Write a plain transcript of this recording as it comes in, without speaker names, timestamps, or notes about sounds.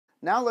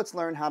Now let's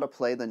learn how to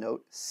play the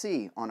note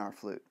C on our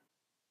flute.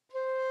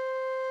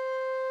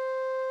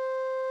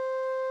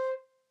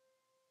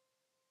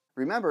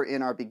 Remember,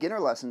 in our beginner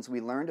lessons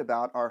we learned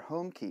about our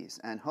home keys,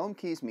 and home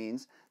keys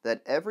means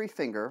that every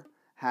finger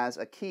has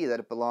a key that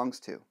it belongs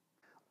to.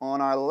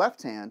 On our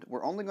left hand,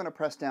 we're only going to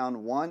press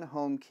down one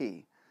home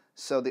key.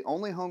 So the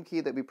only home key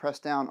that we press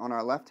down on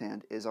our left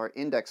hand is our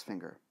index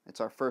finger.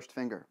 It's our first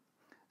finger.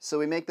 So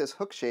we make this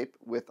hook shape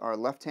with our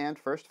left hand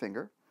first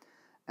finger,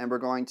 and we're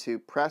going to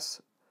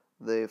press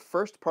the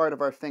first part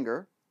of our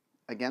finger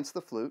against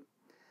the flute,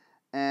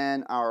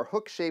 and our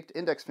hook-shaped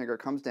index finger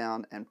comes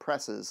down and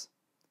presses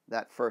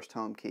that first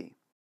home key.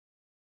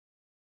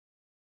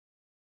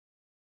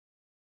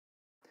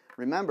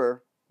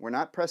 Remember, we're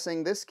not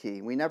pressing this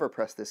key. We never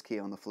press this key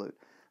on the flute.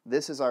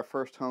 This is our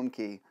first home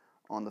key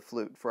on the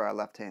flute for our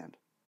left hand.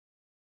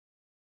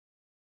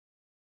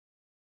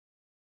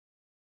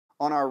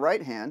 On our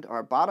right hand,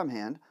 our bottom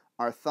hand,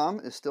 our thumb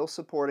is still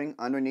supporting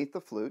underneath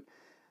the flute,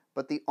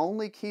 but the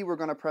only key we're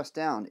going to press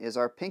down is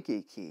our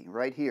pinky key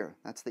right here.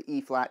 That's the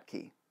E flat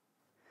key.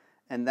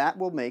 And that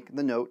will make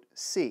the note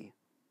C.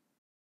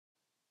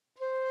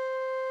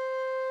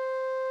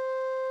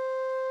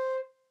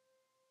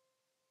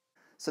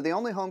 So the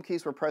only home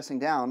keys we're pressing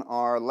down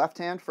are left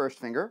hand first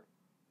finger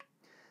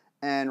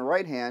and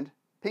right hand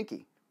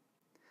pinky.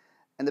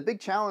 And the big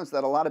challenge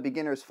that a lot of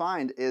beginners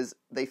find is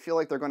they feel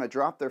like they're going to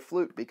drop their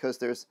flute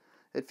because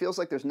it feels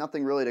like there's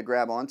nothing really to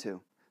grab onto.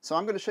 So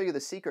I'm going to show you the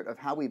secret of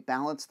how we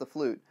balance the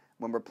flute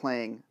when we're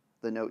playing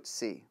the note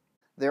C.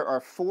 There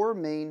are 4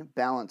 main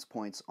balance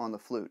points on the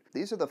flute.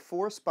 These are the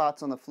 4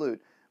 spots on the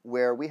flute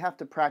where we have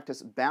to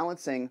practice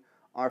balancing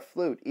our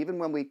flute even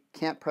when we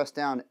can't press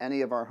down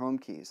any of our home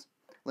keys.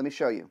 Let me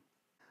show you.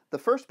 The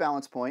first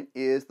balance point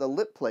is the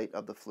lip plate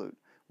of the flute,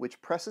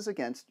 which presses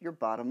against your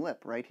bottom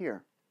lip right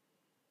here.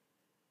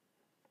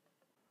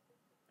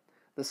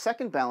 The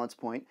second balance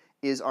point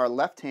is our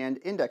left hand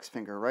index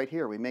finger right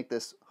here. We make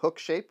this hook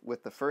shape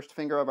with the first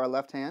finger of our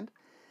left hand,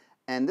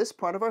 and this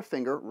part of our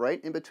finger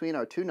right in between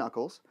our 2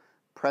 knuckles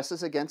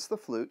presses against the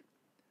flute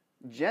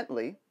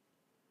gently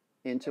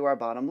into our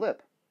bottom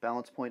lip.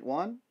 Balance point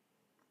 1,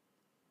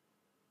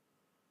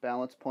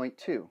 balance point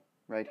 2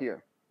 right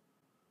here.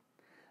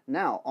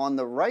 Now on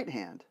the right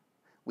hand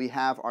we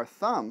have our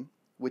thumb,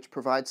 which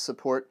provides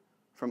support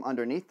from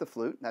underneath the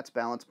flute. That's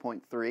balance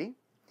point 3,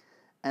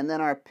 and then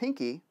our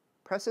pinky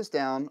presses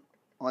down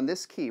on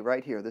this key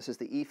right here. This is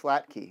the E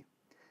flat key,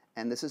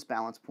 and this is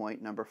balance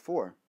point number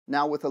 4.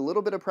 Now with a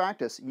little bit of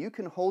practice you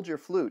can hold your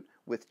flute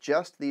with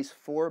just these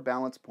 4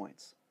 balance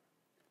points.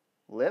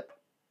 Lip,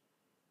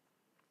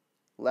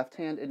 left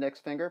hand index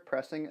finger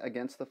pressing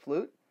against the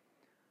flute,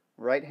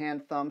 right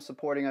hand thumb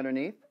supporting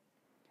underneath,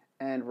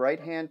 and right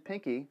hand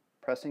pinky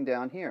pressing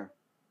down here.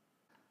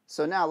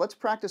 So now let's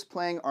practice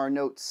playing our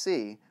note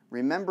C,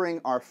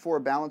 remembering our 4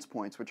 balance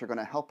points, which are going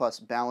to help us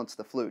balance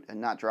the flute and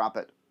not drop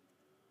it.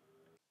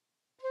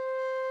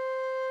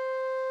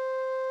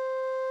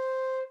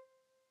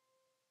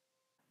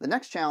 The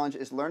next challenge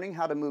is learning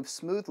how to move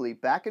smoothly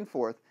back and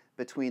forth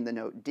between the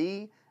note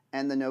D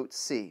and the note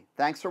C.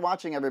 Thanks for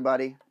watching,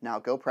 everybody. Now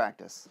go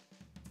practice.